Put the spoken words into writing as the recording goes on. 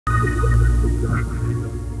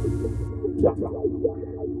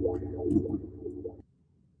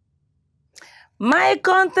My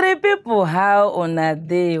country people, how una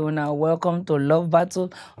day? Una welcome to Love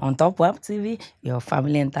Battle on Top Web TV, your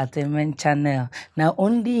family entertainment channel. Now,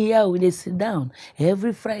 only here we dey sit down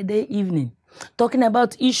every Friday evening talking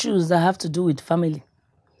about issues that have to do with family,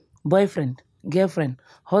 boyfriend, girlfriend,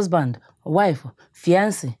 husband, wife,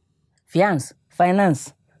 fiance,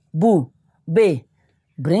 finance, boo, bae.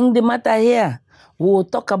 Bring the matter here. We'll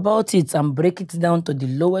talk about it and break it down to the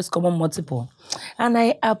lowest common multiple. And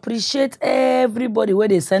I appreciate everybody where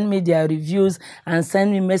they send me their reviews and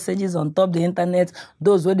send me messages on top the internet.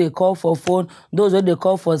 Those where they call for phone, those where they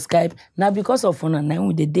call for Skype. Now because of phone, and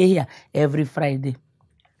we the day here every Friday.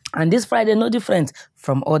 And this Friday, no different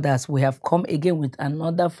from others. We have come again with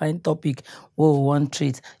another fine topic we want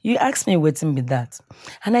treat. You ask me waiting with that.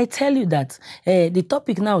 And I tell you that the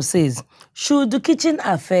topic now says, should the kitchen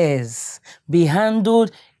affairs be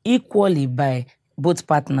handled equally by both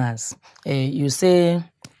partners? You say,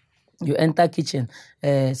 you enter kitchen.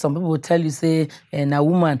 Some people will tell you, say, na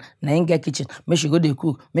woman, na ain't get kitchen. Make she go to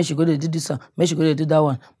cook. Make she go to do this one. Make she go to do that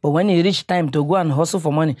one. But when you reach time to go and hustle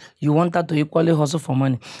for money, you want her to equally hustle for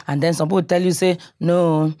money. And then some people tell you, say,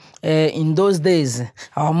 no, in those days,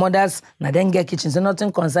 our mothers, na then get kitchen. So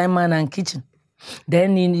nothing concern man and kitchen.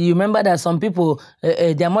 Then you remember that some people,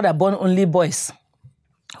 their mother born only boys.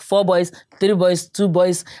 4 boys, 3 boys, 2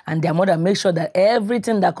 boys, and their mother make sure that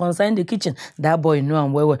everything that concerns the kitchen, that boy know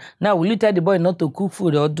and well. Now, will you tell the boy not to cook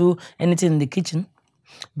food or do anything in the kitchen?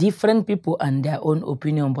 Different people and their own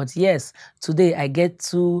opinion. But yes, today I get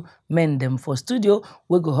 2 men them for studio.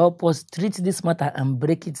 We go help us treat this matter and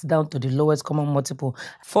break it down to the lowest common multiple.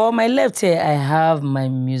 For my left here, I have my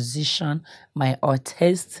musician, my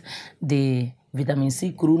artist, the vitamin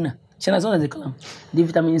C crooner. The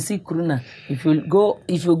vitamin C crooner. If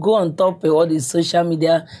you go on top of all the social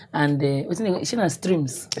media and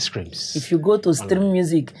streams. If you go to stream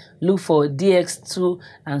music, look for DX2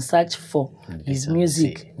 and search for his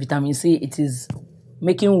music. Vitamin C. It is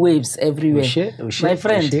making waves everywhere. My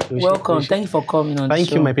friend, welcome. Thank you for coming on.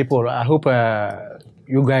 Thank you, my people. I hope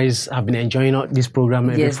you guys have been enjoying this program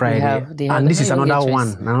every Friday. They have. And this is another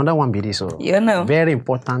one, be this. So you know. Very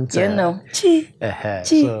important. You know. Chi.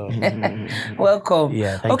 So, welcome.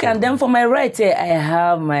 Yeah, thank you. You. And then for my right here, I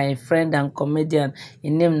have my friend and comedian.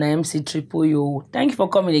 His name is MC Triple U. Thank you for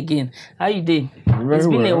coming again. How you doing? It's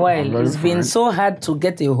been a while. It's been so hard to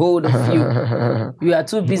get a hold of you. You are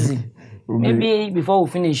too busy. Maybe before we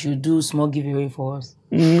finish, you do small giveaway for us.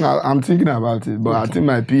 I'm thinking about it, but I think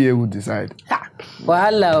my PA will decide. Well,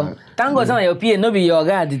 hello. Thank God your PA, no be your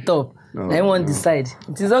guy at the top. No, I won't decide.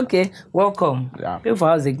 It is okay. Welcome. Yeah. People for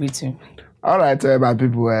us, they greet you. All right, my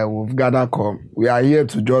people, we've gathered come. We are here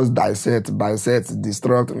to just dissect, bisect,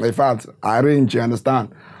 destruct. In fact, arrange, you understand?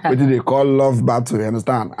 What they call love battle, you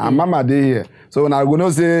understand? And Mama they here. So when I'm going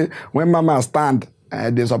to say, when Mama stand,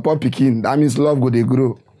 they support Pekin, that means love go they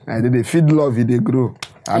grow. And they feed love, they grow.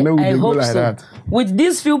 I know we go like so. That. With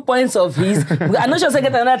these few points of his, I'm not sure I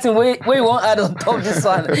get another thing where you won't add on top of this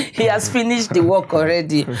one. He has finished the work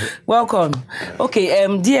already. Welcome. Okay,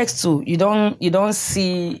 DX2, you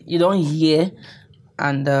don't hear,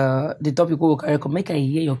 and the topic will carry. Make I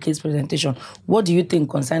hear your case presentation. What do you think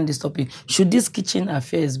concerning this topic? Should these kitchen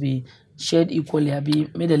affairs be shared equally, or be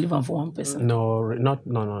made a living for one person? No.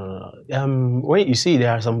 When you see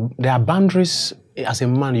there are boundaries as a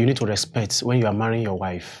man you need to respect when you are marrying your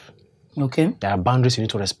wife. Okay. There are boundaries you need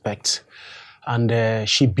to respect, and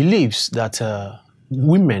she believes that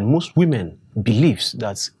most women believes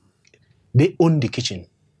that they own the kitchen.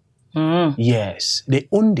 Yes, they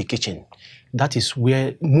own the kitchen. That is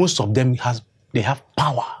where most of them have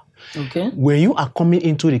power. Okay. When you are coming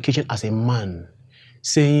into the kitchen as a man,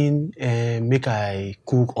 saying, make I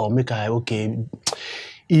cook or make I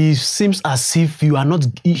it seems as if you are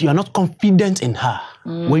not confident in her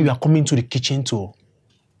when you are coming to the kitchen to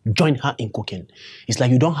join her in cooking. It's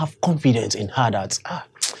like you don't have confidence in her that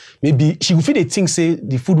maybe she will feel the thing, say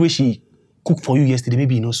the food where she cooked for you yesterday,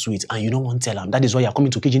 maybe not sweet, and you don't want to tell her. That is why you are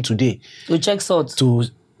coming to kitchen today. To check salt. To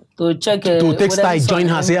check to text her, join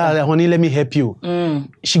her, say, honey, let me help you.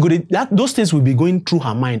 Those things will be going through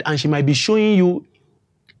her mind, and she might be showing you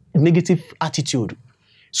negative attitude.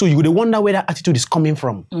 So you would wonder where that attitude is coming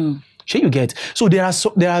from. Sure you get. So there are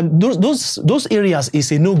those areas is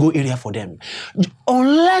a no-go area for them.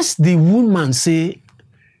 Unless the woman say,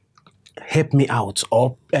 help me out,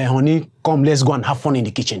 or honey, come, let's go and have fun in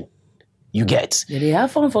the kitchen. You get? Yeah, they have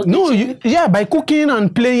fun for No, kitchen. by cooking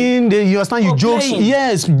and playing, you understand, you joke. Playing.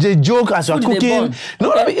 Yes, they joke as you're Food they cooking.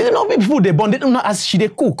 burn. No, people they bond. They don't know as they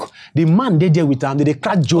cook. The man they there with them, they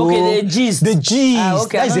crack joke. Okay, they gist. The gist.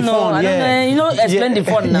 Okay, That's the fun. I don't know. Yeah. You know, explain the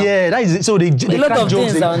fun now. Yeah, that is it. So they A lot crack of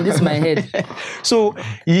jokes. things are on this my head. So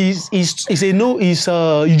it's a no.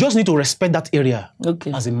 You just need to respect that area.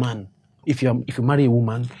 Okay. As a man, if you marry a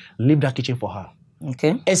woman, leave that kitchen for her.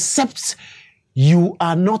 Okay. Except you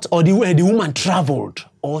are not, or the woman traveled,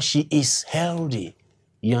 or she is healthy.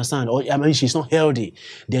 You understand? Or I mean, she's not healthy.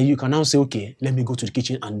 Then you can now say, okay, let me go to the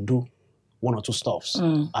kitchen and do one or two stuffs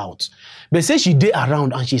out. But say she day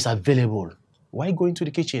around and she's available. Why go into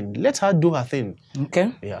the kitchen? Let her do her thing.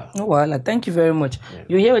 Okay. Yeah. No, well, thank you very much. Yeah.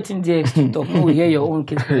 You hear what in DX talk. We hear your own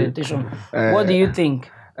kids presentation. What do you think?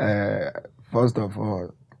 First of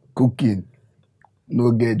all, cooking,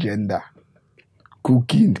 no get gender.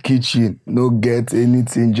 Cooking, kitchen, no get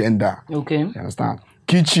anything gender. Okay. You understand?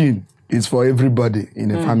 Kitchen is for everybody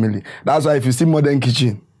in a family. That's why if you see modern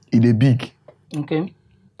kitchen, it is big. Okay.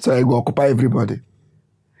 So it go occupy everybody.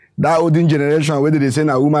 That olden generation where they say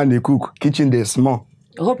a woman they cook, kitchen they small.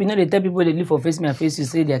 I hope you know they tell people they live for face me and face you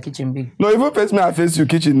say their kitchen big. No, even face me and face you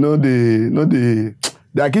kitchen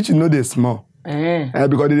their kitchen no they small.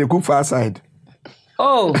 Because they cook far side.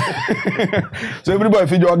 Oh. So everybody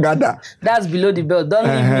feel just gather. That's below the belt.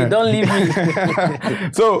 Don't leave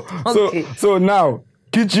me. So now,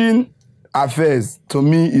 kitchen affairs to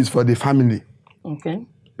me is for the family. Okay.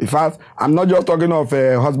 In fact, I'm not just talking of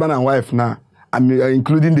husband and wife now. I'm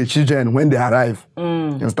including the children when they arrive. You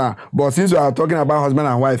understand? But since we are talking about husband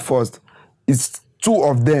and wife first, it's two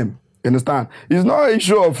of them. You understand? It's not an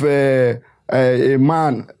issue of a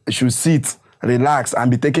man should sit, relax, and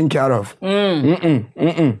be taken care of.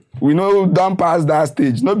 We know don't pass that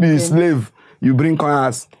stage. Not be a slave. You bring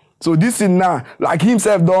us. So this is now, like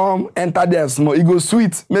himself don't enter there small. It goes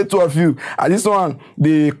sweet, make two of you. And this one,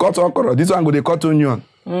 they cut okra. This one go they cut onion.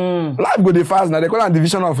 Life go dey fast now. They call it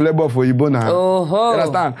division of labor for Igbo now. You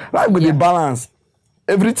understand? Life go dey balance.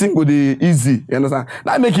 Everything go dey easy. You understand?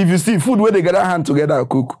 That make if you see food where they gather hand together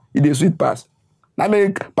cook, it dey sweet pass. That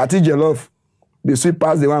make party jollof, they sweet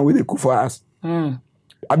pass the one where they cook for us.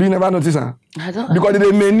 Have you never noticed that? I don't. Because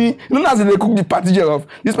they many. You know as they cook the party jollof,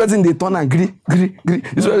 this person they turn and gree.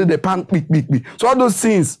 This person they pan big. So all those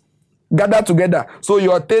things gather together. So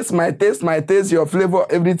your taste, my taste, your flavor,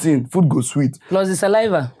 everything, food goes sweet. Plus the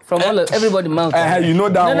saliva from all of everybody's mouth. You know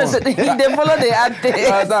that one. So they follow the ad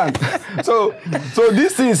thing. So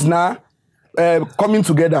these things now coming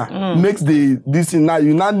together makes this thing now.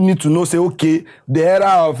 You now need to know, say, okay, the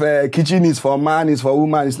era of kitchen is for man, is for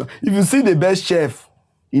woman. It's not. If you see the best chef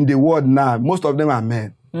in the world now, most of them are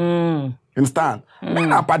men. Understand?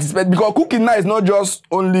 Men are participate because cooking now is not just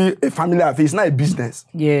only a family affair, it's not a business.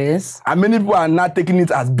 Yes. And many people are not taking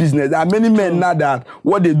it as business. There are many men now that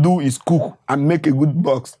what they do is cook and make a good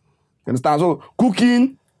box. Understand? So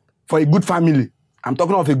cooking for a good family, I'm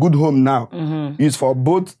talking of a good home now, is for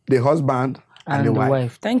both the husband and the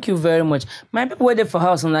wife. Thank you very much. My people waiting for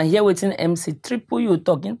house and I hear waiting MC triple you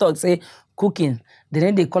talking say cooking.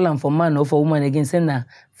 Then they call them for man or for woman again, saying na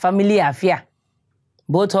family affair.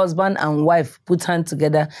 Both husband and wife put hands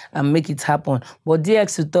together and make it happen. But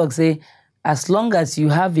DX to talk say, as long as you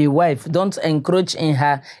have a wife, don't encroach in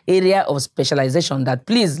her area of specialization. That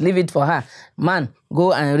please leave it for her. Man,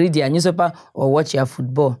 go and read your newspaper or watch your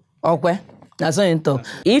football. Okay? That's all you talk.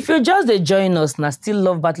 If you just join us, now still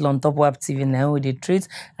Love Battle on Top Web TV now with the treats,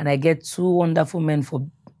 and I get two wonderful men for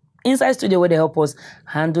inside studio where they help us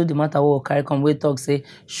handle the matter what carry come. We talk say,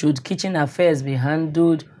 should kitchen affairs be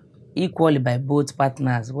handled equally by both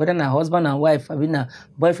partners, whether na husband and wife, I mean a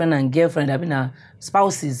boyfriend and girlfriend, I mean a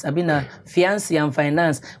spouses, I mean a fiancé and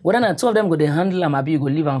finance, whether na two of them go they handle them, maybe you go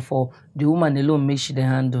leave them for the woman alone make sure they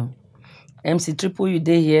handle. MC Triple you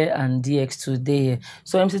day here and DX2 day here.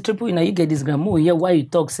 So MC Triple, you know you get this grammar here why you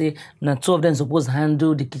talk say na two of them supposed to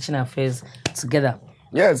handle the kitchen affairs together.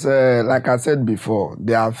 Yes, like I said before,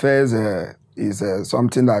 the affairs is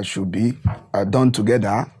something that should be done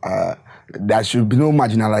together. There should be no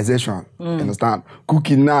marginalization. Understand?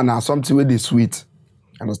 Cooking now something with the sweet.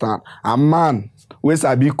 Understand? A man, when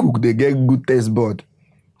sabi cook, they get good taste bud.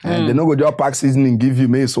 And they no go just pack seasoning, give you,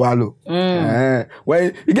 may swallow.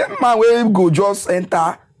 When you get man where go just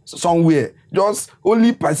enter somewhere, just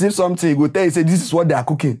only perceive something, go tell you, say, this is what they are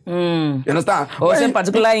cooking. You understand? Or some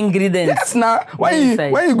particular ingredients. Yes, now,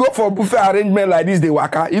 when you go for a buffet arrangement like this, they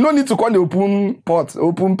waka, you don't need to call the open pot,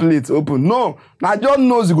 open plate, open. No, now John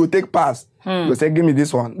knows you go take pass. You go say, give me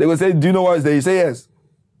this one. They go say, do you know what is there? You say, yes.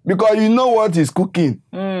 Because you know what is cooking.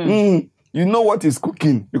 you know what is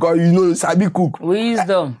cooking because you know sabi cook.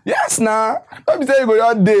 Wisdom. Yes, nah. Don't be saying you go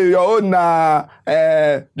your day, your own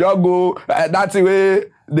just go that's the way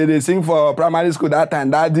they sing for primary school that time.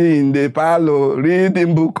 Daddy in the parlor,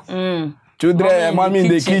 reading book. Children, mommy in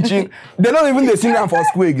the kitchen. They don't even they sing them for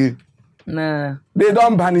school again. Nah. They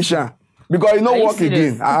don't banish her because you know work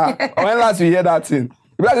again. When last you hear that thing?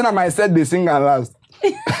 Because I might said they sing and last.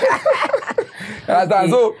 Okay.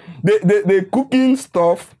 So the cooking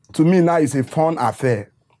stuff to me now is a fun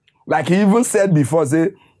affair. Like he even said before,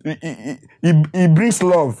 say he brings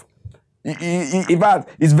love. In fact,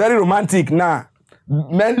 it's very romantic now.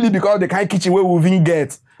 Mainly because the kind of kitchen where we even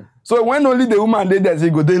get. So when only the woman did that, they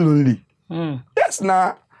go they lonely. Yes,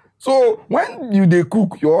 now. So when you they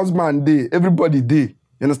cook, your husband day, everybody day.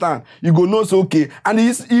 You understand? You go know so okay, and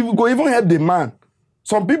you go even help the man.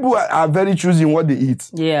 Some people are very choosing what they eat.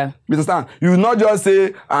 Yeah. You understand? You will not just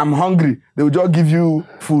say, I'm hungry. They will just give you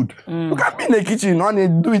food. You can't be in the kitchen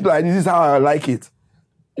and do it like this is how I like it.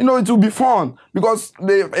 You know, it will be fun. Because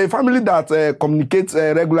a family that communicates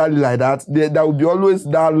regularly like that, there will be always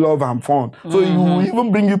that love and fun. So you will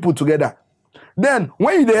even bring people together. Then,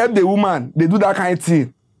 when you help the woman, they do that kind of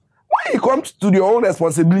thing. When it comes to your own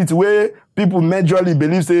responsibility, where people majorly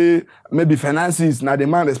believe, say, maybe finances, now the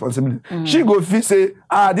man responsibility, she go feel, say,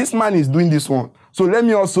 this man is doing this one. So let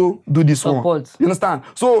me also do this one. You understand?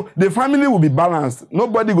 So the family will be balanced.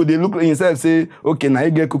 Nobody go, they look at himself, say, okay, now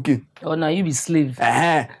you get cooking. Oh, now you be slave.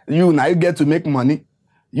 You, now you get to make money.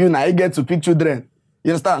 You, now you get to pick children.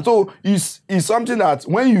 You understand? So it's something that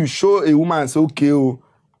when you show a woman, say, okay, oh,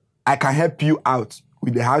 I can help you out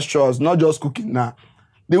with the house chores, not just cooking now.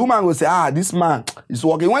 The woman will say, this man is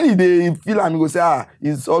working. When they feel him, he go say,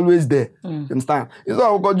 he's always there. You understand? It's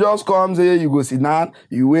not just come, say, you go sit down,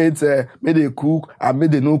 you wait, may they cook, and may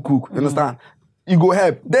they no cook. You understand? You go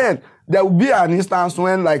help. Then, there will be an instance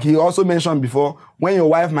when, like he also mentioned before, when your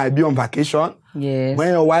wife might be on vacation, when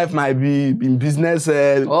your wife might be in business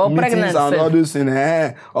meetings and all those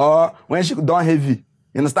things, or when she done heavy.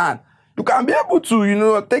 You understand? You can be able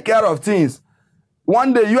to, take care of things.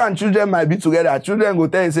 One day, you and children might be together. Children go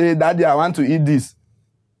tell you, say, Daddy, I want to eat this.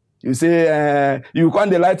 You say, you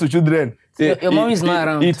can't lie to children. Say, your mom is not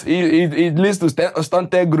around. It leads to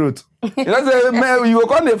stunted growth. You know, say, man, you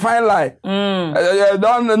can't find lie.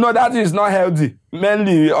 No, that is not healthy.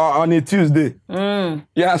 Mainly on a Tuesday. You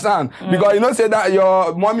understand? Because you know, say that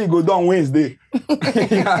your mommy go down Wednesday.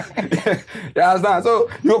 You understand? So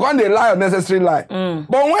you can't lie unnecessary lie.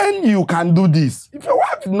 But when you can do this, if your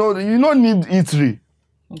wife you don't need eatery.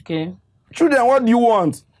 Okay. Children, what do you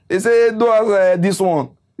want? They say, do us this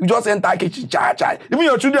one. You just enter kitchen, chai. Even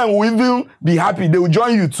your children will even be happy. They will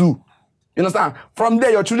join you too. You understand? From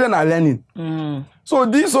there, your children are learning. So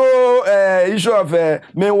this whole issue of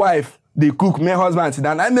my wife, they cook, my husband sit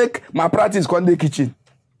down. I make my practice in the kitchen.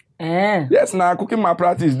 Yes, now cooking my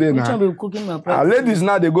practice there now. Which one be cooking my practice? Ladies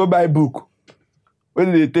now, they go buy book.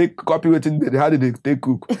 When they take copy, how did they take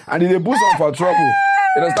cook? And they put some for trouble.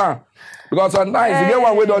 You understand? Because sometimes you get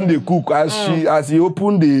one way done they cook as he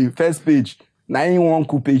open the first page. Now he won't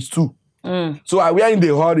cook page 2. So we are in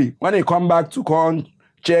the hurry. When they come back to come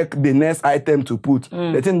check the next item to put,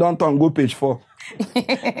 the thing don't turn go page 4.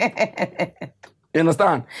 You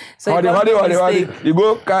understand? So hurry. You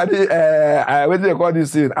go carry what do they call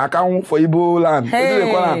this thing? Account for Igbo land. What do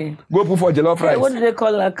they call it? Go put for jollof rice. What do they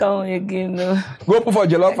call account again? Go put for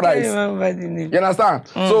jollof rice. I can't remember the name. You understand?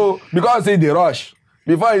 So because they rush.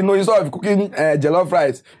 Before you know, you start cooking jollof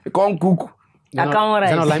rice, you can't cook. Account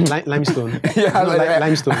rice. Is that not limestone?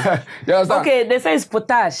 Limestone. You understand? Okay, they say it's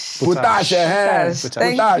potash. Potash.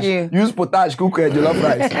 Thank you. Use potash, cook jollof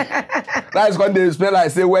rice. That's when they smell like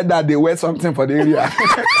say whether they wear something for the area.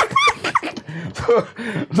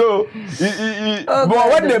 But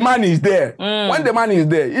when the man is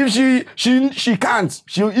there, if she can't,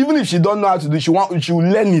 even if she don't know how to do it, she will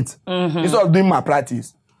learn it instead of doing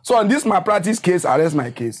malpractice. So on this malpractice case, I rest my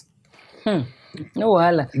case. No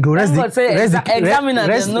wahala. Go rest the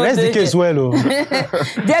case well.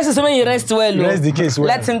 There's so many rest well. Rest the case well.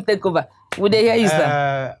 Let him take over. Would they hear you,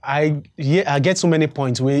 sir? I get so many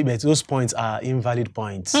points, but those points are invalid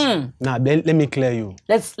points. Now let me clear you.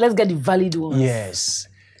 Let's get the valid ones. Yes.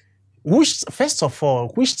 First of all,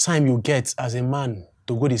 which time you get as a man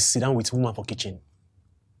to go to sit down with woman for kitchen?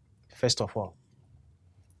 First of all.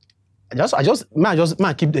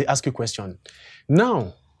 I keep ask you a question.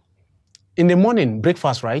 Now, in the morning,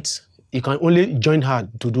 breakfast, right? You can only join her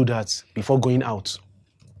to do that before going out.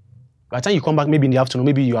 By the time you come back, maybe in the afternoon,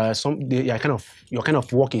 maybe your kind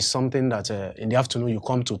of work is something that in the afternoon you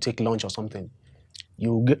come to take lunch or something.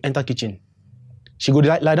 You enter kitchen. She go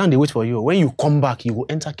lie down, they wait for you. When you come back, you will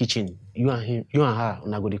enter kitchen. you and her,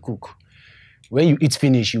 una go dey cook. When you eat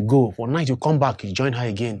finish, you go. For night, you come back, you join her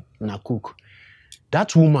again, una cook.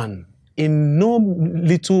 That woman, in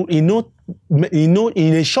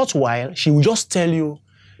a short while, she will just tell you,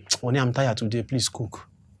 honey, I'm tired today, please cook.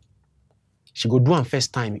 She go do am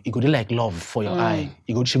first time, it go do like love for your eye.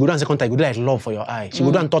 She go do am second time, it go do like love for your eye. She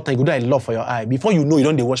go do am third time, it go do like love for your eye. Before you know, you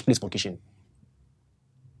don't dey wash plates for kitchen.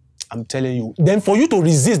 I'm telling you. Then for you to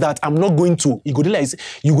resist that, I'm not going to, it go do like,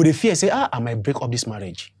 you go dey fear, say, I might break up this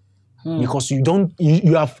marriage. Because you don't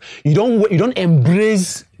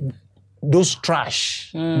embrace those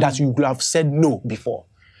trash that you could have said no before.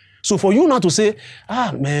 So for you now to say,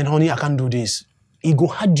 man, honey, I can't do this, it go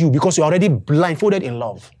hurt you because you're already blindfolded in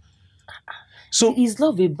love. So is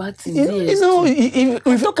love a bad thing? You know,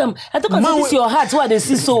 I talk this is your heart, what they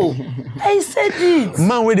see so. I said it.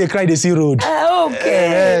 Man, where they cry, they see road.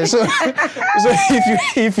 Okay. So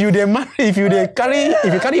if you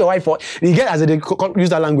carry your wife for, you get as they use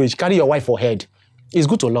that language, carry your wife for head. It's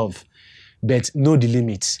good to love, but know the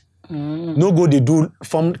limits. No go they do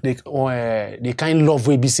from the kind love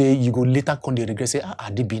where be say you go later come they regret say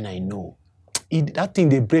they been I know. That thing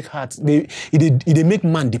they break hearts. They make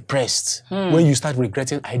man depressed when you start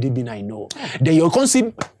regretting I did been I know. Then you can't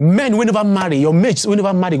see men will never marry, your mates will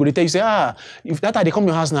never marry, go they tell you say if that time they come to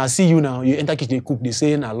your house now, I see you now, you enter kitchen, they cook, they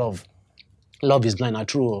say I love. Love is blind, not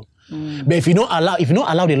true. But if you don't allow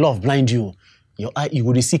the love blind you, your eye you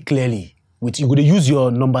will see clearly. You will use your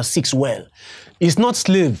number 6 well. It's not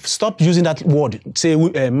slave. Stop using that word. Say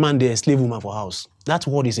man, they slave woman for house. That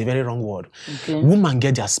word is a very wrong word. Okay. Women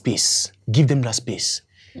get their space. Give them that space.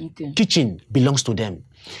 Okay. Kitchen belongs to them.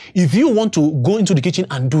 If you want to go into the kitchen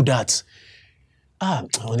and do that,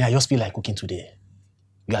 honey, I just feel like cooking today.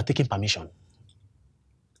 You are taking permission.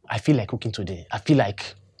 I feel like cooking today. I feel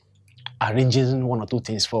like arranging 1 or 2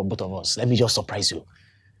 things for both of us. Let me just surprise you.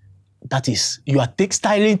 That is, you are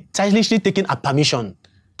stylishly taking a permission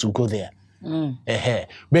to go there.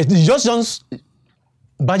 But you just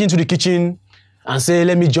barge into the kitchen and say,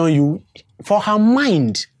 let me join you. For her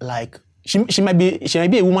mind, like, she might be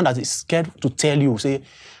a woman that is scared to tell you, say,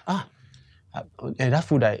 that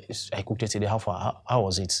food I cooked yesterday, how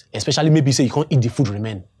was it? Especially maybe say you can't eat the food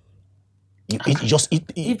remain. You just eat.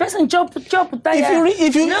 The person chop tired.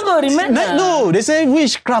 If you not gonna remember. No, they say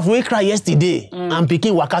witchcraft we cry yesterday and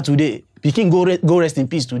Pikin waka today. Pikin go rest in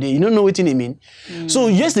peace today. You don't know what it mean. So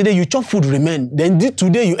yesterday you chop food remain. Then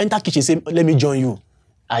today you enter kitchen say let me join you.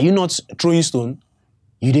 Are you not throwing stone?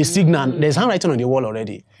 You dey signal. There's handwriting on the wall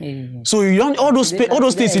already. So you don't all those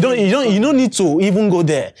things. You don't need to even go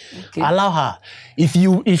there. Okay. Allow her. If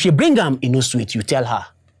you bring them in no sweet, you tell her.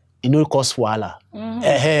 You know cause wahala.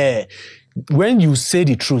 When you say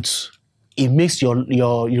the truth, it makes your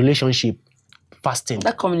relationship fasting.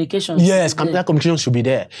 That communication. Yes, that communication should be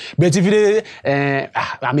there. But if you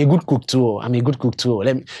I'm a good cook too.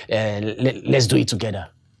 Let's do it together.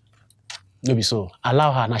 Maybe so.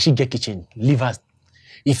 Allow her. Now she get kitchen. Leave her.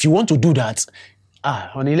 If you want to do that,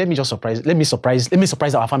 honey, let me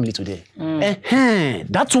surprise our family today.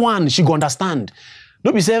 That one she go understand.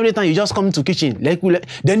 Don't be say every time you just come to kitchen.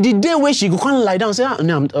 Then the day where she go come lie down and say,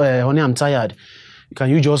 honey, I'm tired.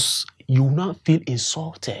 You will not feel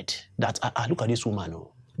insulted that look at this woman.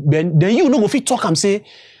 Then you know if you talk and say,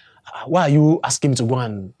 why are you asking me to go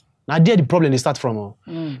and now there the problem they start from.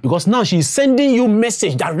 Because now she's sending you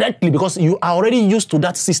message directly because you are already used to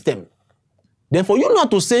that system. Then for you not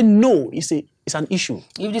to say no, it's an issue.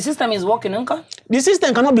 If the system is working, uncle? The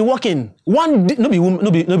system cannot be working. Woman. No be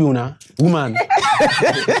una.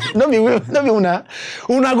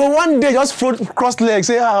 Una go one day just cross legs,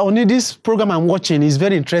 say, only this program I'm watching is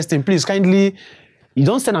very interesting. Please kindly, you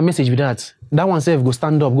don't send a message with that. That one say go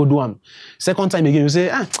stand up, go do them. Second time again, you say,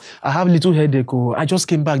 I have little headache. I just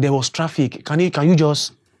came back, there was traffic. Can you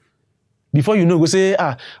just, before you know, go say,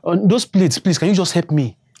 on those plates, please, can you just help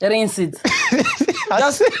me? Rinse it.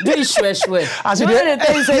 Just do it shwe.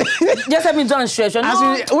 Just help me do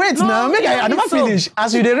shwe. Wait now, make I never finish.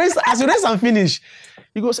 As you raise and finish,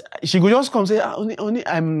 she go just come say,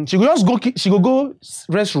 she go go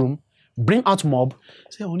restroom, bring out mop,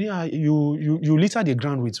 say, only you litter the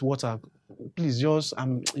ground with water. Please just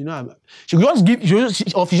she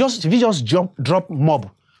just drop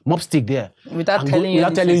mop stick there without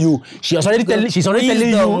telling you. She's already telling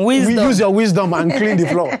you. Use your wisdom and clean the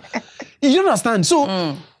floor. You understand?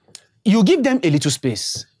 So you give them a little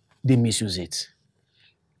space, they misuse it.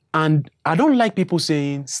 And I don't like people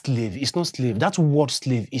saying slave. It's not slave. That word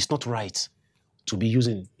slave is not right to be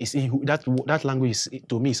using. That language is,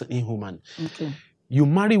 to me, is inhuman. Okay. You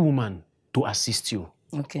marry woman to assist you.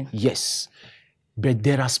 Okay. Yes. But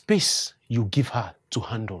there are space you give her to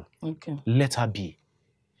handle. Okay. Let her be.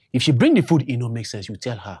 If she bring the food, it no make sense. You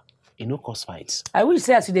tell her. It no cause fights. I will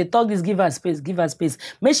say as they talk this, give her space, give her space.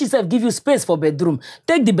 Make she self give you space for bedroom.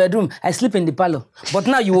 Take the bedroom, I sleep in the parlor. But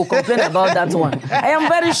now you will complain about that one. I am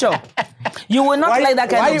very sure. You will not like that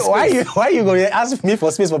kind of space. Why you going to ask me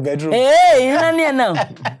for space for bedroom? Hey, you're now.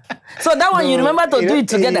 So that one, you remember to do it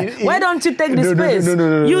together. Why don't you take the space?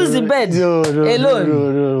 Use the bed alone.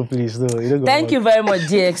 No, please, no. Thank you very much,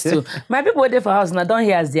 DX2. My people there for house now don't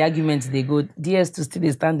hear as the arguments they go. DX2 still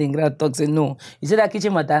they standing ground talk say no. You see that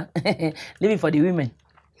kitchen matter? Leave it for the women.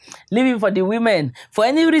 Leave it for the women. For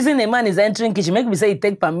any reason a man is entering kitchen, make me say he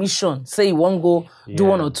take permission, say he won't go do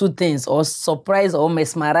one or two things, or surprise or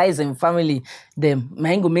mesmerize in family. Then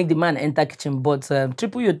man go make the man enter kitchen. But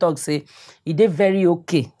Triple you talk say he did very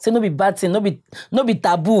okay. Say no be bad thing, no be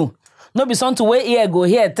taboo. No be something where here go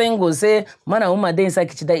here, thing go say, man and woman dey inside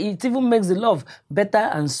kitchen. That it even makes the love better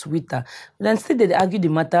and sweeter. Then still they argue the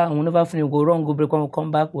matter, and whenever we go wrong, go break, when we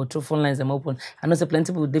come back, we'll throw phone lines them open. I know say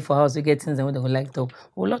plenty people dey for house, we get things and they would like to. We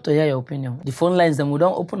would love to hear your opinion. The phone lines them we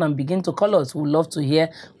don't open and begin to call us. We would love to hear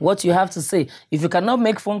what you have to say. If you cannot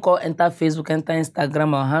make phone call, enter Facebook, enter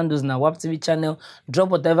Instagram, our handles, now WAP TV channel, drop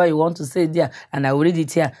whatever you want to say there, and I will read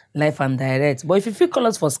it here live and direct. But if you feel call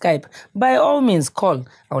us for Skype, by all means call.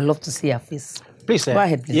 I would love to see your face. Please, go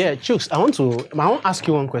ahead, please. Yeah, Chooks, I want to ask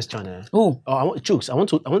you one question. Oh. Chooks,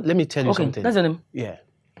 let me tell you something. That's your name? Yeah.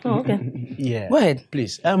 Oh, okay. Yeah. Go ahead.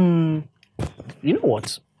 Please. You know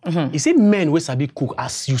what? You see men wey sabi cook,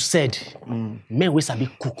 as you said. Men wey sabi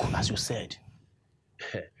cook, as you said.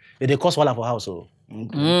 They cause wahala for house,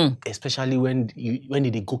 especially when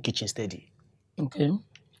they go kitchen steady. Okay.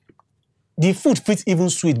 The food fits even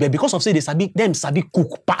sweet, but because of say they sabi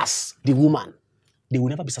cook pass the woman, they will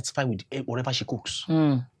never be satisfied with whatever she cooks.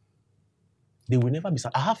 They will never be.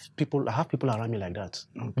 I have people around me like that.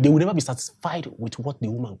 They will never be satisfied with what the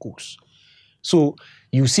woman cooks. So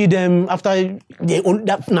you see them after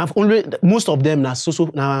most of them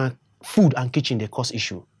now food and kitchen they cause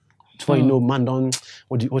issue. Before you know, man don't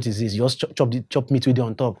what is this? You just chop meat with it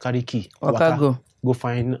on top, carry key, go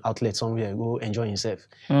find outlet somewhere, go enjoy yourself.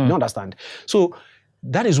 You understand? So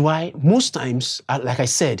that is why most times, like I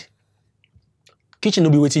said, kitchen no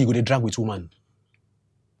be waiting, you go to drag with woman.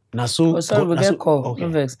 Now so sorry, we get call. Okay. No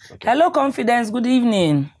vex. Hello, Confidence. Good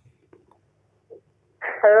evening.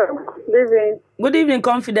 Hello. Good evening. Good evening,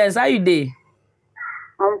 Confidence. How you dey?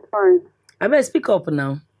 I'm fine. I better speak up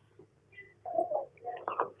now.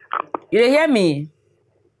 You dey hear me?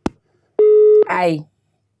 Aye.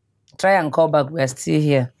 Try and call back. We are still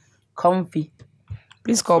here. Comfy.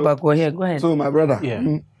 Please call back. We're here. Go ahead. So my brother,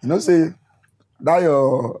 you know, say that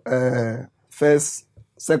your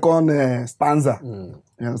second stanza.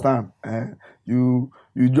 You understand?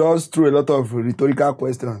 You just threw a lot of rhetorical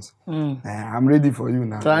questions. I'm ready for you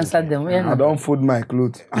now. To answer them. I don't fold my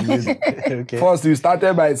clothes. I'm ready. Okay. First, you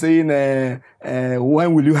started by saying,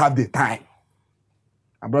 when will you have the time?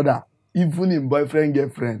 My brother, even in boyfriend,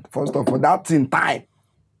 girlfriend, first of all, that's in time.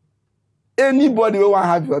 Anybody who want to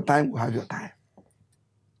have your time will have your time.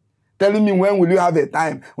 Telling me when will you have a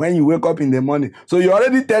time? When you wake up in the morning. So you're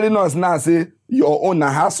already telling us now, say, your own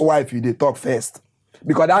housewife, you they talk first.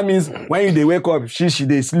 Because that means when they wake up, she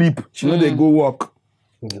they sleep. She know they go work.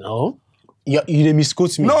 No. You they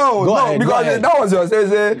misquote me. No, go ahead, because that was your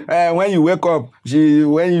say when you wake up,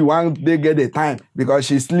 when you want they get the time because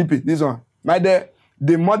she's sleeping. This one.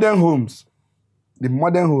 The modern homes,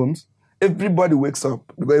 everybody wakes up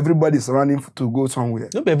because everybody's running to go somewhere.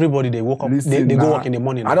 Not everybody they woke up. Listen, they go work in the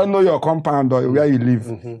morning. I don't know your compound or where you live.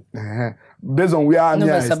 Based on where no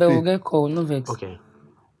I vex, stay. we'll get call. No vex. Okay.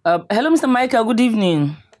 Hello, Mr. Michael. Good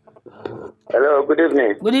evening. Hello, good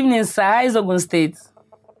evening. Good evening, sir. How is Ogun State?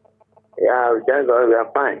 Yeah, thank God, we are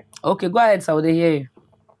fine. Okay, go ahead, sir. They hear you.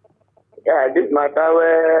 Yeah, this matter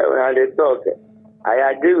when they talk,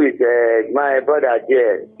 I agree with my brother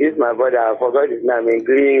there. This my brother, I forgot his name, in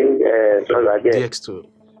green again. DX2.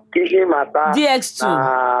 Kitchen matter.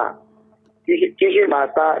 DX2. Kitchen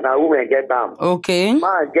matter, now women get them. Okay.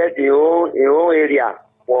 Man get your own area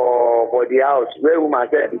for the house where woman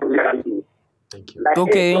said Thank you. like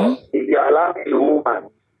Okay. If you allow the woman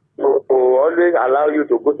to always allow you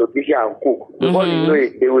to go to kitchen and cook, before you know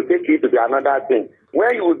it, they will take you to the another thing.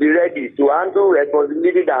 When you will be ready to handle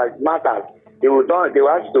responsibility that matters, they will ask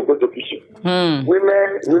you to go to kitchen.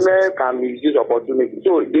 Women can misuse opportunity.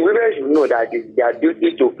 So the women should know that it's their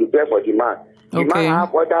duty to prepare for the man. The man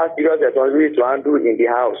have other serious responsibility to handle in the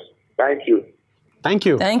house. Thank you. Thank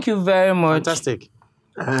you. Thank you very much. Fantastic.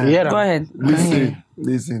 Go ahead.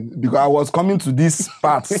 Listen, because I was coming to this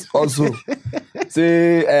part also.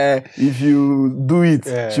 say if you do it,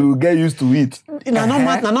 she will get used to it. Na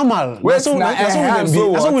normal. Wait, That's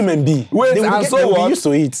what women be. Wait, They will be used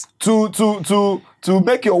to it. To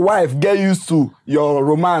make your wife get used to your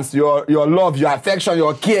romance, your love, your affection,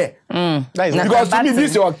 your care. That is Because to me,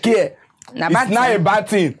 this your care. It's not a bad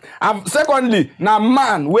thing. And secondly, now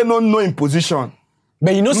man we don't know in position.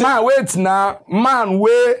 But you know, man wait now, man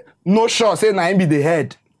we no sure say na him be the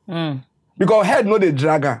head. Because head no the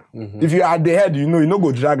dragger. If you are the head, you know you no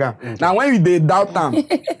go dragger. Now when you they doubt them,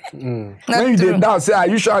 when you they doubt, say are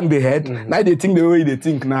you sure I'm the head? Now they think the way they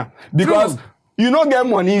think now. Because you don't get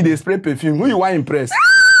money, they spray perfume. Who you want impress?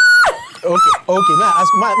 Okay. May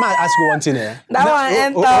I ask you one thing? That one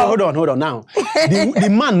enter. Hold on. Now, the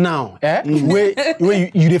man now, where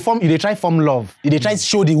you they try form love, you they try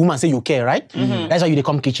show the woman say you care, right? That's why you they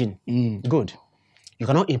come kitchen. Good. You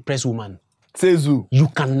cannot impress woman. Says who? You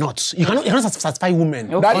cannot satisfy women.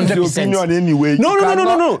 That is the opinion anyway.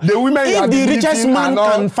 No. The women if the richest man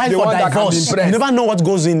can fight for divorce, you never know what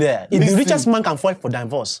goes in there. If the richest man can fight for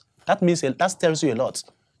divorce, that tells you a lot.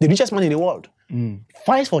 The richest man in the world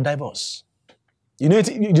fights for divorce. You know, as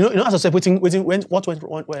I said, what went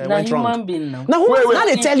wrong? Being now. Now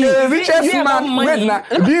they tell you the richest man. Wait now,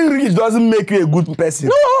 being rich doesn't make you a good person.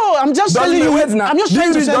 No, I'm just telling you. I'm just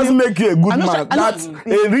trying to tell you. Doesn't make you a good man. That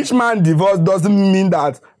a rich man divorce doesn't mean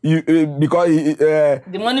that you because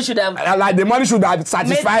the money should have the money should have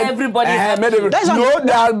satisfied everybody. That's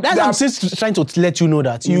I'm just trying to let you know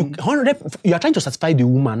that you are trying to satisfy the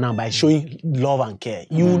woman now by showing love and care.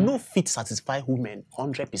 You will not fit satisfy women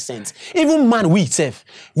 100%. Even man we itself,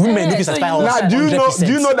 women don't satisfy us. Now do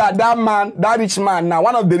you know that rich man now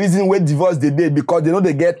one of the reasons we divorce the day because they know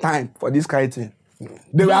they get time for this kind of thing.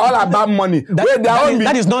 They were all about money.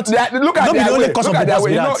 That is not. Look at the only cause of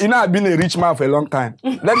divorce. You know, I've been a rich man for a long time.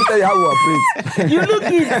 Let me tell you how we operate. You look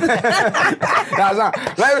it. That's not.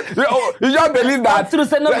 You just believe that. True,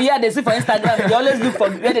 say no. Yeah, they see for Instagram. They always look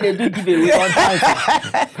for where they do giveaway on time.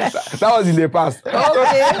 That was in the past.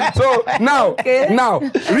 Okay. So now,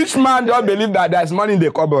 rich man don't believe that there's money in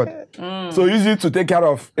the cupboard. So use it to take care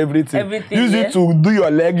of everything. Use it to do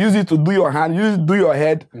your leg. Use it to do your hand. Use it to do your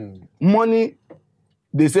head. Money.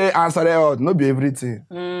 They say answer it all, not be everything.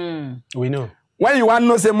 We know. When you want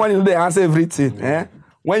to say money, they answer everything.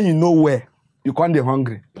 When you know where, you can't be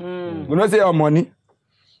hungry. We don't say your money,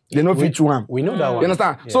 they know fit one. We know that one. You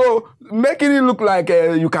understand? Yeah. So making it look like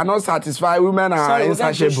you cannot satisfy women are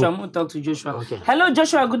insatiable. I'm going to talk to Joshua. Okay. Hello,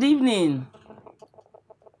 Joshua. Good evening.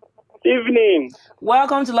 Evening.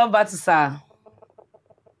 Welcome to Love Battle, sir.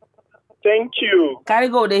 Thank you. Carry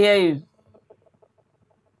go, they hear you.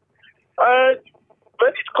 When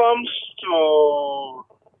it comes to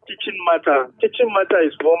teaching matter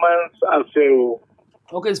is women's affair.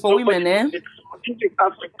 Okay, it's for women, eh? This is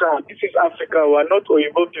Africa. This is Africa. We are not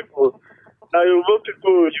Oyibo people. Now, Oyibo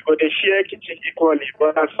people, you got to share kitchen equally.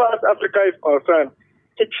 But as far as Africa is concerned,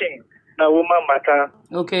 teaching now woman matter.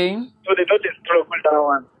 Okay. So they don't struggle that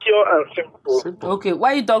one. Pure and simple. Okay,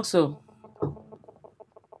 why you talk so?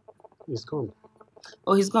 He's gone.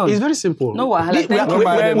 Oh, he's gone. It's very simple. No, we're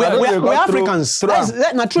Africans. That's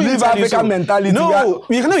true. Live African mentality. No,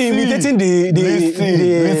 you cannot be imitating the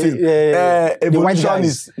white guys.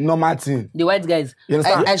 Is normal thing. The white guys. You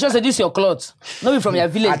understand? I just said this your cloth. Not be from your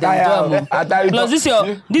village. Plus this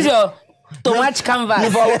your tomato canvas.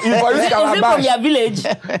 If I use calabash from your village.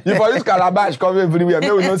 If I use calabash come everywhere,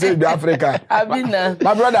 maybe we don't say the Africa. I've been there.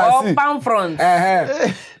 My brother, see. Palm front.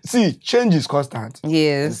 See, change is constant.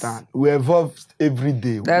 Yes. We evolve every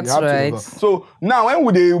day. That's right. So now when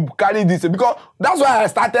would they carry this? Because that's why I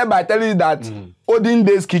started by telling you that olden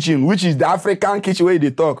days kitchen, which is the African kitchen where they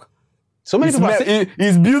talk. So many people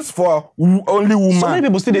it's built for only women. So many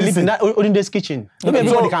people still live in that olden days kitchen. Not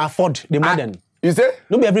everybody can afford the modern. You say?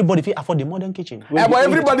 Not everybody can afford the modern kitchen. But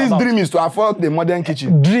everybody's dream is to afford the modern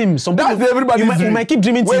kitchen. Dream. That's everybody's dream. You might keep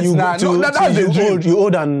dreaming till you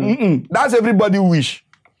old and... That's everybody's wish.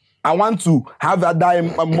 I want to have that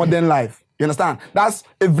modern life. You understand? That's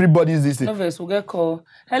everybody's this. Okay, so we'll get call.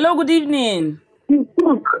 Hello, good evening. You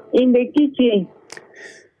cook in the kitchen.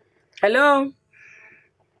 Hello.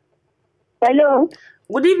 Hello.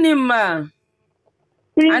 Good evening, ma.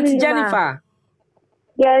 Auntie Jennifer.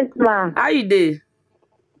 Yes, ma. How you doing?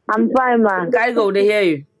 I'm fine, ma. Can go? They hear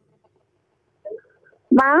you.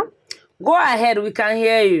 Ma? Go ahead, we can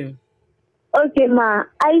hear you. Okay, ma.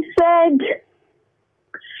 I said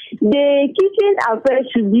the kitchen affair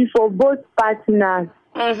should be for both partners.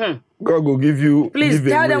 God will give you. Please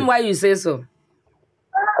tell them why you say so.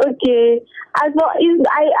 Okay. As for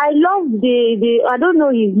I love the I don't know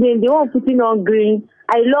his name. The one putting on green.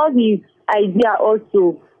 I love his idea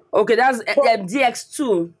also. Okay, that's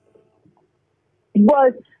DX2.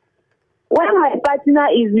 But when my partner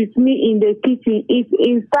is with me in the kitchen, it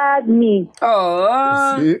inspired me.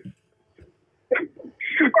 Oh. See?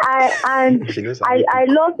 I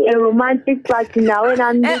love a romantic partner when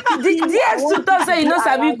I'm DX2 thought say you know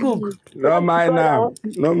sabi cook. No mind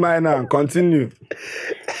now. Continue.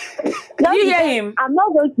 You hear him? I'm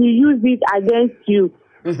not going to use it against you.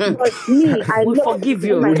 But me, I We love forgive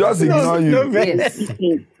you. We just ignore you. Yes.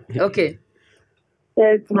 Okay.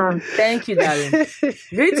 Yes, ma'am. Thank you, darling.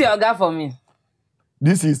 Greet your guy for me.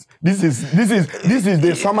 This is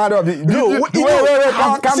the summary of the. Wait,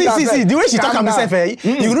 calm see, down. See. The way she talk about herself,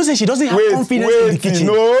 you know, say she doesn't have confidence in the kitchen.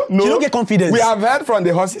 No. She don't get confidence. We have heard from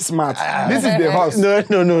the horse's mouth. This is the horse. No.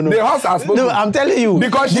 The horse has spoken. No, I'm telling you.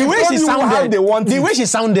 Because the way she sounded, the way she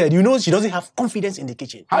sounded, you know, she doesn't have confidence in the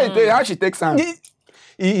kitchen. How she takes sound?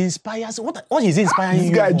 He inspires. What is inspiring This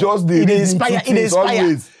you? guy just did.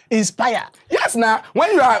 Inspire. Yes, now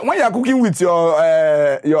when you are cooking with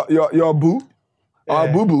your boo. Or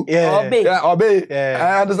boo-boo. Obey.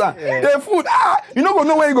 I understand. Yeah. The food, you don't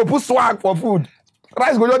know where you go put swag for food.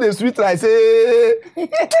 Rice go just the sweet rice.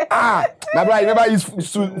 My brother, you never use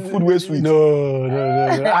food way sweet. No.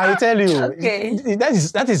 I tell you. Okay.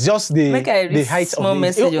 That is just the height small of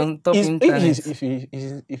message on top internet.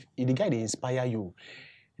 If the guy they inspire you,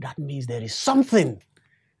 that means there is something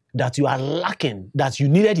that you are lacking, that you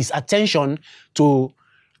needed his attention to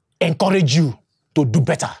encourage you to do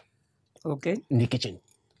better. Okay. In the kitchen.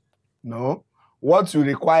 No. What you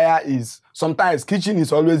require is, sometimes kitchen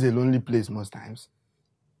is always a lonely place most times.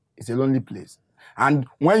 It's a lonely place. And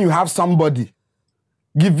when you have somebody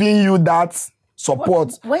giving you that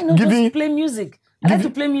support, why not just play music? I like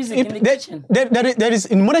to play music in the kitchen. There is,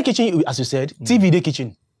 in modern kitchen, as you said, TV day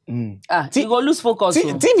kitchen. You go lose focus.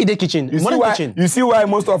 TV day kitchen. You see why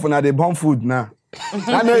most often they burn food now.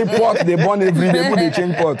 I know pot they burn every day, put the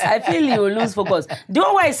change pot. I feel you will lose focus. The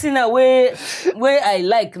one way I see now where I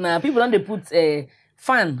like now, people don't they put a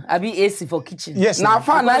fan, I be AC for kitchen. Yes. Now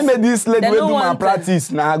fan, I made this lady do my practice.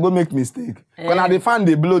 Now I go make mistake. When I the fan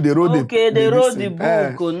they blow, they roll they roll the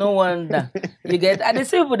book. No wonder. You get. And they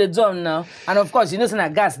say people the drum now, and of course you know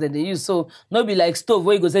some gas that they use. So no be like stove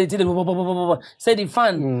where you go say the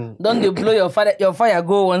fan. Don't they blow your fire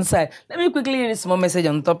go one side. Let me quickly read a small message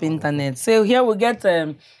on top internet. So here we get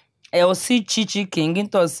LC Chichi King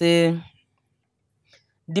into say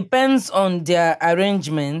depends on their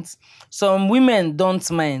arrangements. Some women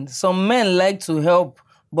don't mind. Some men like to help,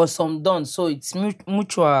 but some don't. So it's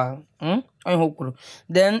mutual.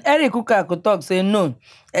 Then Eric Kuka could talk, say no,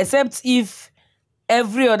 except if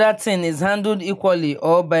every other thing is handled equally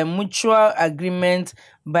or by mutual agreement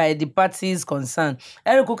by the parties concerned.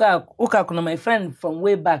 Eric Kuka, my friend from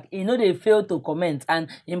way back, they fail to comment, and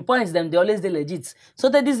in points them, they always they legit. So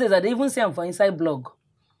that these days, I even see them for inside blog.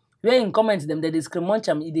 Where in comments them, they discriminate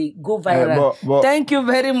them, they go viral. But, thank you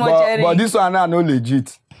very much, Eric. But this one are no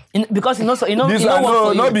legit. Because this one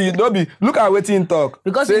no be. Look at wetin talk.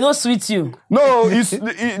 Because say, no sweet you. No, it's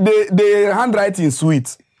the handwriting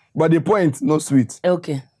sweet, but the point no sweet.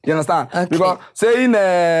 Okay. You understand? Okay. Because saying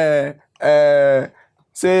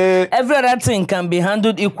say every other thing can be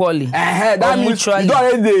handled equally. That means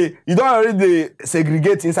you don't already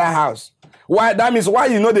segregate inside house. Why? That means why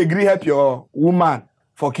you know they agree help your woman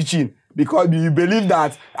for kitchen, because you believe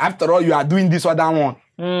that after all you are doing this or that one.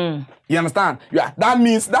 You understand? Yeah, that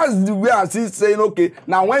means that's the way I'm still saying, okay,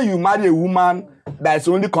 now when you marry a woman that's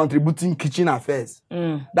only contributing kitchen affairs,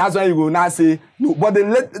 that's why you will now say, no, but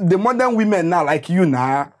the modern women now, like you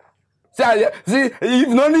now, see, if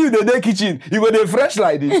only you the kitchen, you go the fresh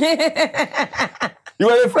like this. You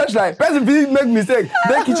go the fresh like, person make mistake,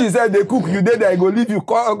 the kitchen said they cook, you there, you go leave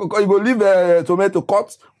tomato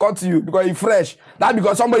cut you, because it's fresh. That's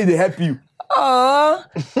because somebody they help you. Oh,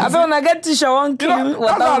 I feel when I get to show one that's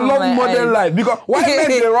why I love modern life. Because why men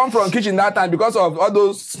they run from kitchen that time? Because of all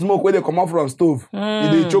those smoke where they come out from stove.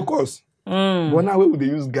 They choke us. But now where would they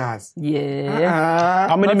use gas? Yeah.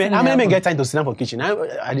 How many men get time to sit down for kitchen?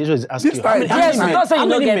 I just ask you. Don't say you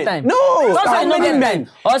don't get time. No. Don't say you don't get time.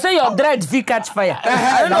 Or say your dread will catch fire.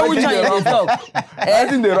 I don't know which one you talk.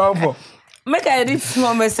 Everything they run for. Make I read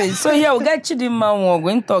small message. So here we get Chidima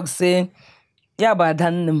going talk say, yeah, but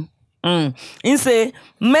them. He say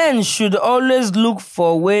men should always look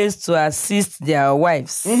for ways to assist their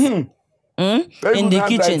wives in the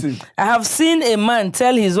kitchen. I have seen a man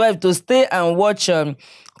tell his wife to stay and watch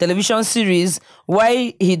television series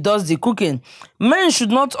while he does the cooking. Men should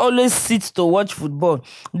not always sit to watch football.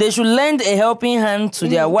 They should lend a helping hand to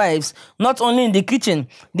their wives, not only in the kitchen.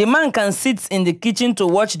 The man can sit in the kitchen to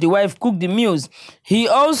watch the wife cook the meals. He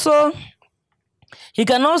also He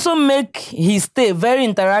can also make his stay very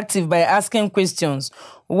interactive by asking questions.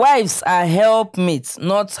 Wives are helpmates,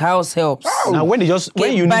 not house helps. Now when you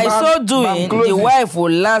By so doing, the wife will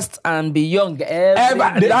last and be young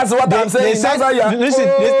every day. That's what I'm saying.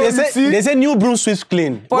 They say new broom sweeps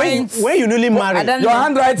clean. When you newly marry, your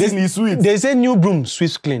handwriting is sweet. They say new broom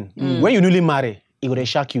sweeps clean. When you newly marry, you go to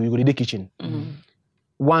shock you go to the kitchen.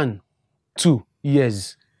 1, 2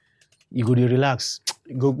 years, you go to relax.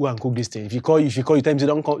 Go and cook this thing. If you call, you tell me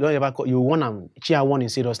don't ever call. You want them. Cheer warning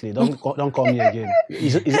seriously. Don't call me again.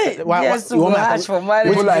 People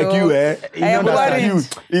like you, I am worried.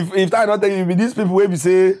 If I not tell you, these people will be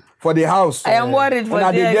say for the house. I am worried for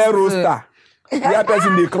the get roaster. Your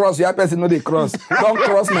person they cross, your person no they cross. Don't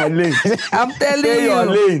cross my lane. I'm telling Stay you. your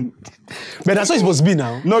lane. But that's how it's supposed to be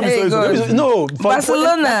now. No, no.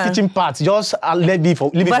 Barcelona kitchen part, just leave it for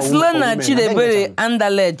Barcelona. Chidebere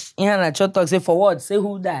Anderlecht. Ihana Chotok say for what? Say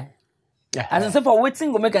who die. Yeah. As I say for waiting,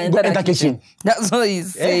 go make an enter the kitchen. That's what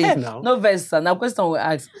he's saying. No verse. Now question we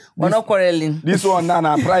ask. We're not quarreling. This one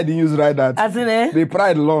now, pride in use right that. As in the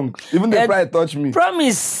pride long. Even the pride touch me.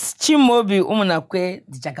 Promise Chimobi Umunakwe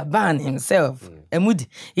the Jagaban himself. Emudi.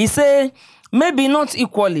 He say maybe not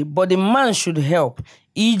equally, but the man should help.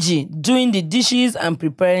 E.g., doing the dishes and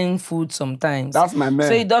preparing food sometimes. That's my man.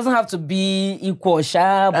 So it doesn't have to be equal,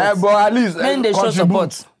 sharp. But at least men they show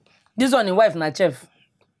support. This one, in wife, na chef.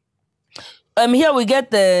 Here we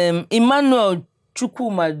get Emmanuel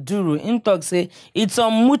Chukwumaduru in talk say it's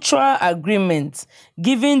a mutual agreement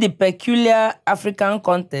given the peculiar African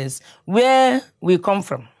context where we come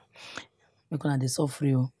from. We gonna dey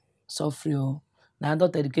suffer. Now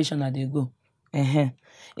adult education na dey go.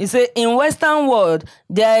 He say in Western world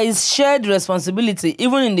there is shared responsibility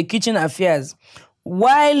even in the kitchen affairs,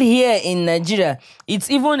 while here in Nigeria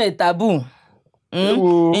it's even a taboo.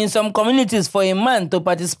 In some communities for a man to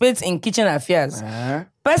participate in kitchen affairs.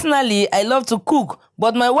 Personally, I love to cook,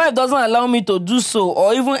 but my wife doesn't allow me to do so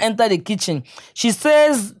or even enter the kitchen. She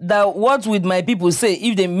says that what would my people say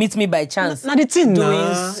if they meet me by chance? Now the thing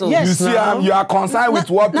doing so. Yes, you see, you are concerned with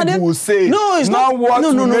what people will say. No, it's not what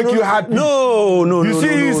will make you happy. No. You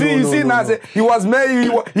see. Now he was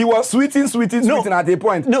married. He was sweeting at a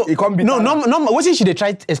point. No, it can't be. No. What should they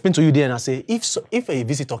try to explain to you there and I say if a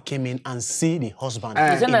visitor came in and see the husband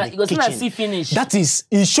in the kitchen, see finish. That is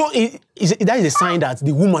that is a sign that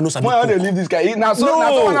the woman knows. Why they leave this guy? Now so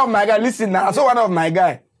one of my guy. Listen now. So one of my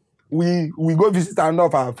guy. We go visit another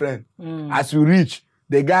of our friend. As we reach,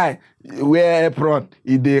 the guy wear apron.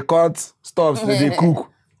 They cut stuff. They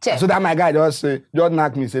cook. So that my guy just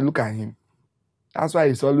knock me. Say look at him. That's why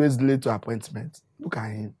he's always late to appointments. Look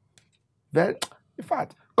at him. Very, in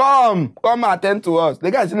fact, come attend to us.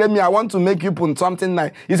 The guy said, I want to make you put something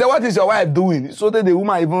nice. He said, what is your wife doing? So that the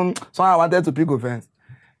woman even somehow wanted to pick offense.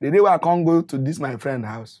 The day where I can't go to this my friend's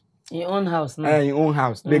house. Your own house, no? In own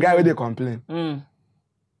house. The guy where they complain.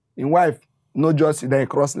 In wife, no just sit there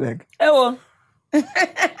cross leg. The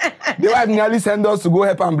wife nearly sent us to go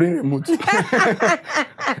help and bring remote.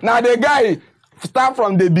 Now the guy start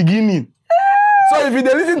from the beginning. So if you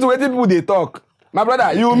listen to what people they talk, my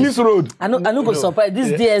brother, you will miss road. I know go surprise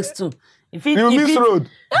this DX2. You miss road.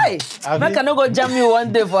 Hey, I cannot go jam you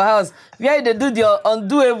one day for house. Where they do the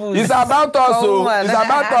undoable. It's about us, so it's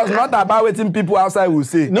about us, not about waiting people outside will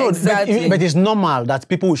say. No, exactly. but it's normal that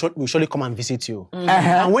people will surely come and visit you.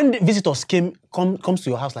 And when the visitors comes to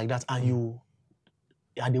your house like that, and you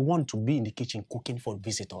are the one to be in the kitchen cooking for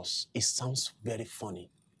visitors, it sounds very funny.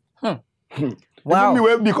 Wow. Even me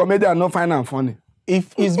will be comedian, not find and funny.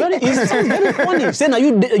 If it's very funny. Say now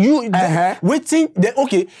you waiting.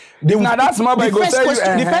 Okay. Now that's more.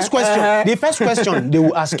 The first question they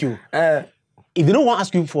will ask you. If they don't want to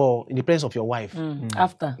ask you for in the presence of your wife,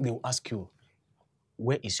 after they will ask you,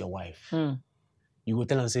 where is your wife? You will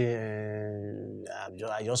tell them say,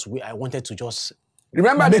 I wanted to just.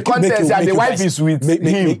 Remember the context that the wife is with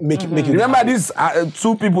him. Remember these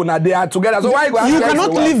two people now they are together. So why you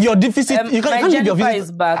cannot leave your deficit? You can't leave your Jennifer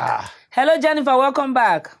is back. Hello, Jennifer. Welcome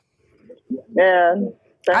back. Yeah.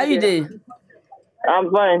 How you doing?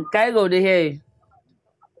 I'm fine. Can I go to hear you?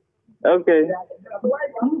 Okay.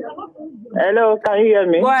 Hello, can you hear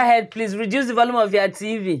me? Go ahead, please. Reduce the volume of your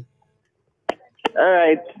TV. All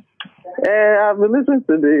right. I've been listening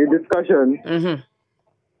to the discussion.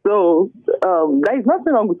 So, there is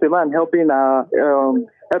nothing wrong with a man helping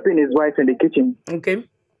his wife in the kitchen. Okay.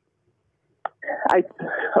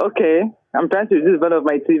 I'm trying to reduce the volume of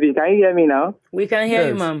my TV. Can you hear me now? We can hear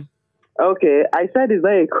you, ma'am. Okay. I said it's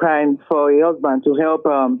not a crime for a husband to help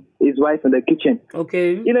his wife in the kitchen.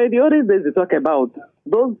 Okay. You know, in the olden days, they talk about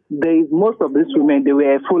those days, most of these women, they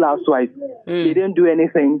were full housewives. They didn't do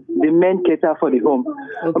anything. The men cater for the home.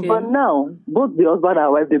 Okay. But now, both the husband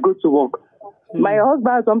and wife, they go to work. My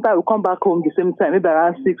husband sometimes will come back home the same time, maybe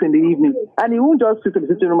around 6 in the evening. And he won't just sit in the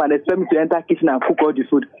sitting room and expect me to enter the kitchen and cook all the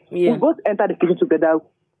food. Yeah. We both enter the kitchen together.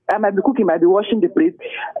 I might be cooking, might be washing the plate.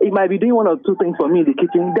 He might be doing one or two things for me in the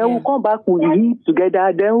kitchen. Then we'll come back, we'll eat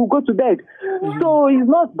together, then we'll go to bed. So it's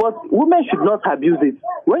not, but women should not abuse it.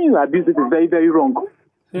 When you abuse it, it's very, very wrong.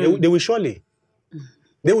 They will surely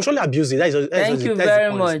abuse it. Thank you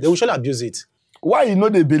very much. They will surely abuse it. Why you know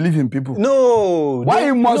they believe in people? No. Why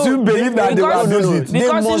must you believe that they will abuse it?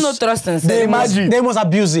 Because you no trust in They Imagine. must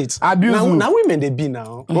abuse it. Abuse who? now women they be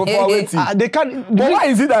now. But for waiting. They can't. But why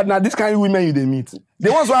is it that now this kind of women you they meet?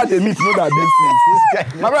 The ones who they meet know that these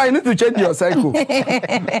things. My brother, you need to change your cycle.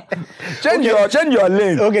 change your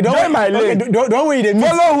lane. Okay, join my lane. Okay, don't way they meet.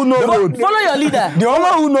 Follow who know road. Follow your leader.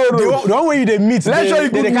 Follow who know road. Don't way they meet. Let's show you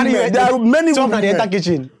good women. There are many good women. They enter women.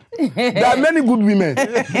 kitchen. There are many good women.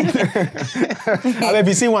 If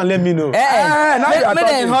you see one, let me know. Now May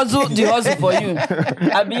they hustle the hustle for you.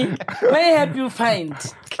 Abi, may I help you find.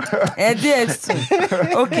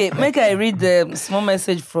 Okay, make I read the small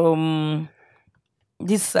message from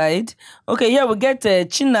this side. Okay, here we get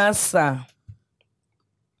Chinasa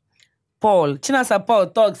Paul. Chinasa Paul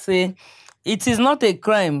talks, say, it is not a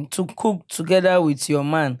crime to cook together with your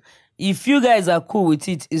man. If you guys are cool with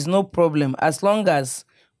it, it's no problem. As long as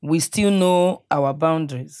we still know our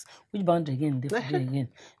boundaries. Which boundary again? Again.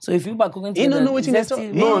 So if you are cooking together, no. The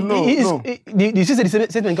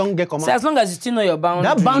statement can't get command. So as long as you still know your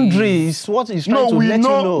boundaries. That boundary is what is trying to let you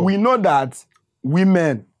know. We know that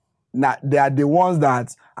women, they are the ones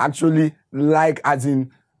that actually like, as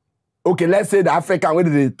in, okay, let's say the African, where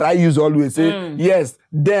they try use always say, yes,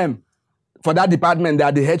 them, for that department, they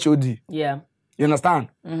are the HOD. Yeah. You understand?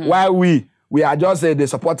 While we are just the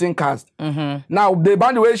supporting cast. Now, the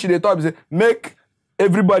boundary way she they talk is make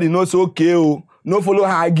everybody know so okay, oh, no follow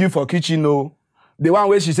her argue for kitchen, oh. The one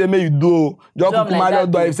way she say may you do, just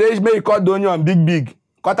like that, if say may you cut the onion big,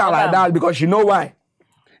 cut her like that because she know why.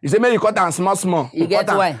 You say may you cut her small. You get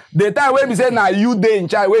why? The time where we say now you day in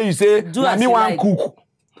charge, where you say now me one cook,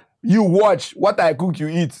 you watch what I cook, you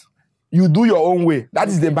eat. You do your own way. That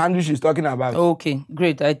is the boundary she's talking about. Okay,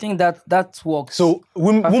 great. I think that works. So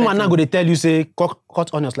woman now go they tell you say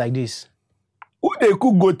cut onions like this. Who they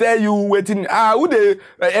cook go tell you waiting? Who the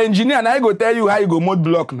engineer now go tell you how you go mud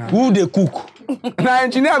block now? Who they cook? Now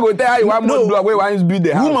engineer go tell you one mud block where one is build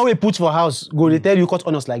the house. Woman we put for house go they tell you cut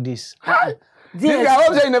onions like this. This guy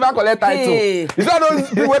hope say you never collect title. Hey. It's not those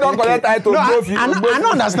people don't collect title. I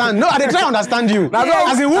don't understand. No, I dey try understand you.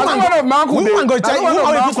 As a woman go tell you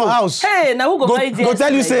who we put for house. Hey, now who go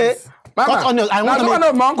tell you say cut onions. I want to one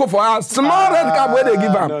of my uncle for house. Small red cap where they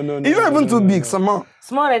give am. No. It's not even too big. Small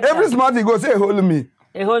red Every cap. small thing go say hold me.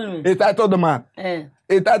 Hey, hold me. He titled the man. Eh.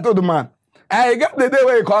 He titled the man. And he get the day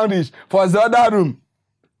where he come reach for the other room.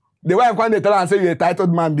 The wife when they tell and say you a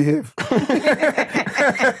titled man behave.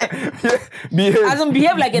 Behave. As in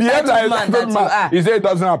behave like a titled man that you are. He say it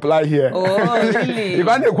doesn't apply here. Oh, really? You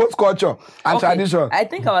can't quote culture and tradition. I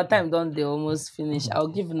think our time done. They almost finish. I'll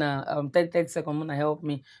give now 30 seconds. Mona, help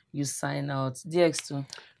me. You sign out. DX2,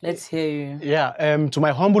 let's hear you. Yeah. To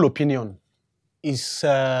my humble opinion, it's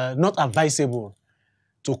not advisable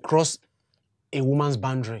to cross a woman's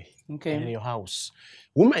boundary in your house.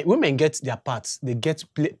 Women get their parts. They get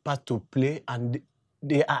part to play, and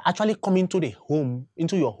they are actually coming to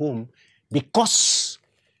into your home because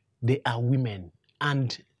they are women.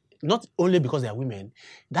 And not only because they are women,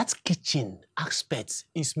 that kitchen aspect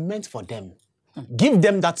is meant for them. Give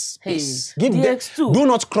them that space. Hey, Give them. Do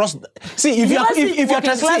not cross. See, if you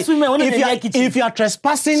are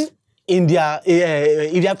trespassing in their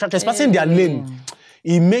their lane,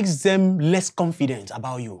 it makes them less confident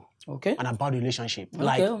about you. Okay. And about the relationship.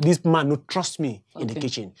 Like, this man no trust me in the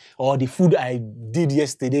kitchen. Or the food I did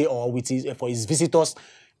yesterday or for his visitors,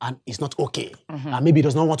 and it's not okay. And maybe he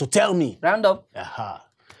does not want to tell me. Round up.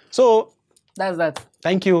 So, that's that.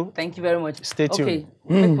 Thank you. Thank you very much. Stay tuned. Okay,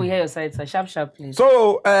 make we hear your side, sir. Sharp, please.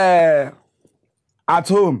 So, at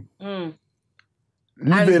home,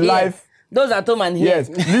 live a life. Those at home and here. Yes,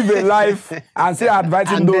 live a life and say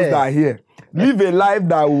advising those that are here. Live a life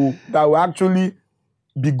that will actually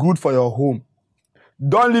be good for your home.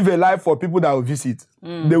 Don't live a life for people that will visit.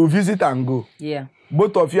 They will visit and go. Yeah.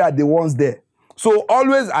 Both of you are the ones there. So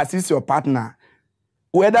always assist your partner,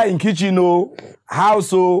 whether in kitchen or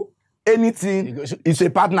house or anything, it's a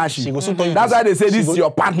partnership. She go soon turn you That's to- why they say she this go- is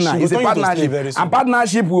your partner. she go It's a turn you to slave partnership. very soon. And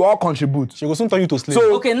partnership will all contribute. She go soon turn you to slave.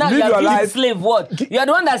 So Okay, now live you your are using life. slave word. You are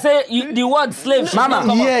the one that say the word slave should Mama, not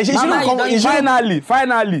come yeah, up. she Mama, shouldn't you come- don't it use shouldn't-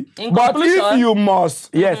 Finally. In But conclusion- if you must,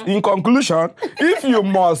 yes, in conclusion, if you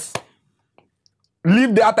must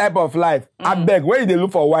live that type of life, I beg, where they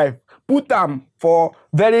look for wife, put them for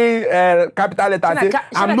very capital letter. Shouldn't Say,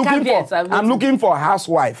 I caveats, I'm looking for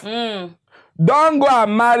housewife. Don't go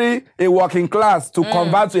and marry a working class to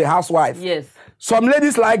convert to a housewife. Yes. Some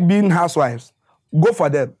ladies like being housewives. Go for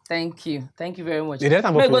them. Thank you very much. They don't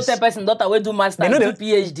have a May go place. tell person daughter wey do master, They know do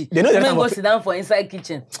they- PhD. they know they May don't go have a- sit down for inside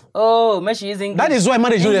kitchen. Oh, may she using That is why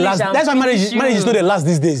marriage no dey last. That's why marriage is not dey last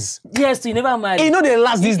these days. Yes, you never marry. E no dey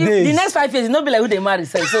last these If days. The next 5 years, you no be like who they marry.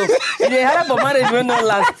 So they hire for marriage will not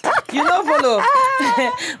last. You don't follow.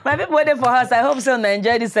 My people waiting for us. I hope so.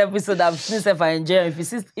 Enjoy this episode. I've seen if I enjoy. If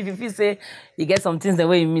you feel say you get some things the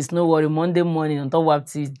way you miss, no worry. Monday morning on top of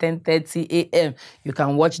 10:30 a.m. you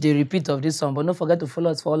can watch the repeat of this one. But don't forget to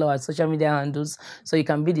follow us for all our social media handles so you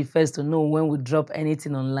can be the first to know when we drop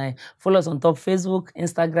anything online. Follow us on top Facebook,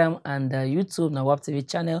 Instagram, and YouTube. Now WAP TV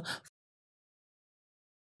channel.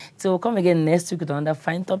 So we'll come again next week with another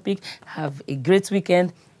fine topic. Have a great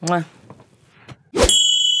weekend. Mwah.